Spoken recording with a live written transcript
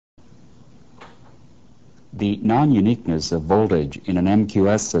The non-uniqueness of voltage in an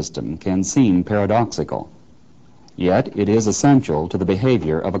MQS system can seem paradoxical, yet it is essential to the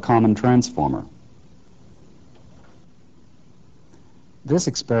behavior of a common transformer. This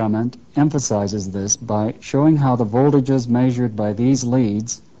experiment emphasizes this by showing how the voltages measured by these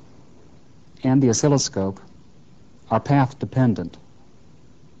leads and the oscilloscope are path dependent.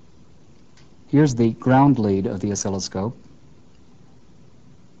 Here's the ground lead of the oscilloscope.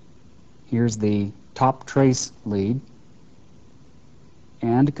 Here's the top trace lead,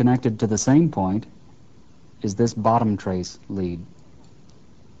 and connected to the same point is this bottom trace lead.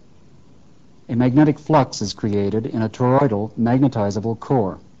 A magnetic flux is created in a toroidal magnetizable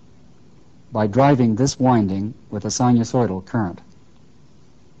core by driving this winding with a sinusoidal current.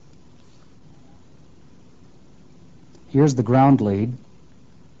 Here's the ground lead,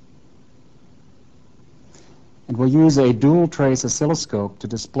 and we'll use a dual trace oscilloscope to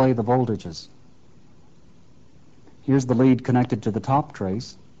display the voltages. Here's the lead connected to the top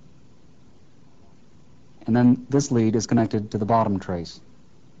trace, and then this lead is connected to the bottom trace.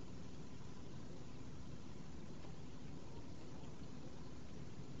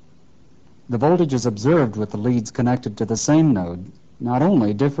 The voltages observed with the leads connected to the same node not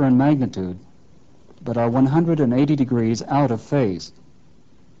only differ in magnitude, but are 180 degrees out of phase.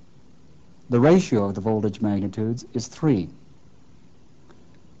 The ratio of the voltage magnitudes is 3.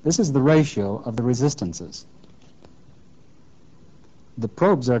 This is the ratio of the resistances. The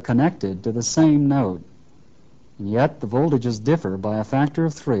probes are connected to the same node, and yet the voltages differ by a factor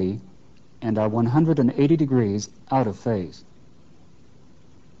of 3 and are 180 degrees out of phase.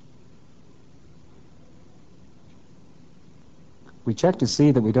 We check to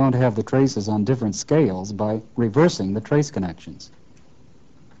see that we don't have the traces on different scales by reversing the trace connections.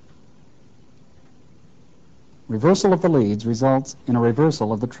 Reversal of the leads results in a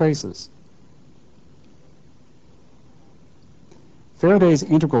reversal of the traces. Faraday's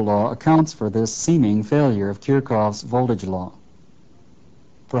integral law accounts for this seeming failure of Kirchhoff's voltage law,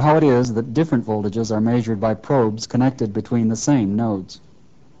 for how it is that different voltages are measured by probes connected between the same nodes.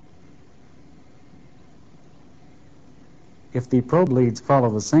 If the probe leads follow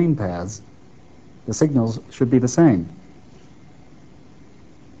the same paths, the signals should be the same.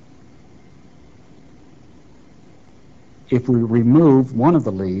 If we remove one of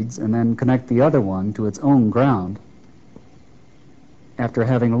the leads and then connect the other one to its own ground, after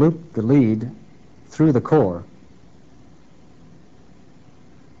having looped the lead through the core,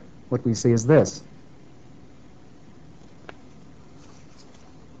 what we see is this.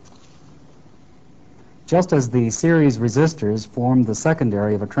 Just as the series resistors form the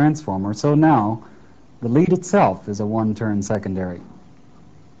secondary of a transformer, so now the lead itself is a one-turn secondary.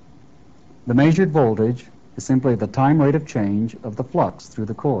 The measured voltage is simply the time rate of change of the flux through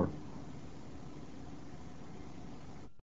the core.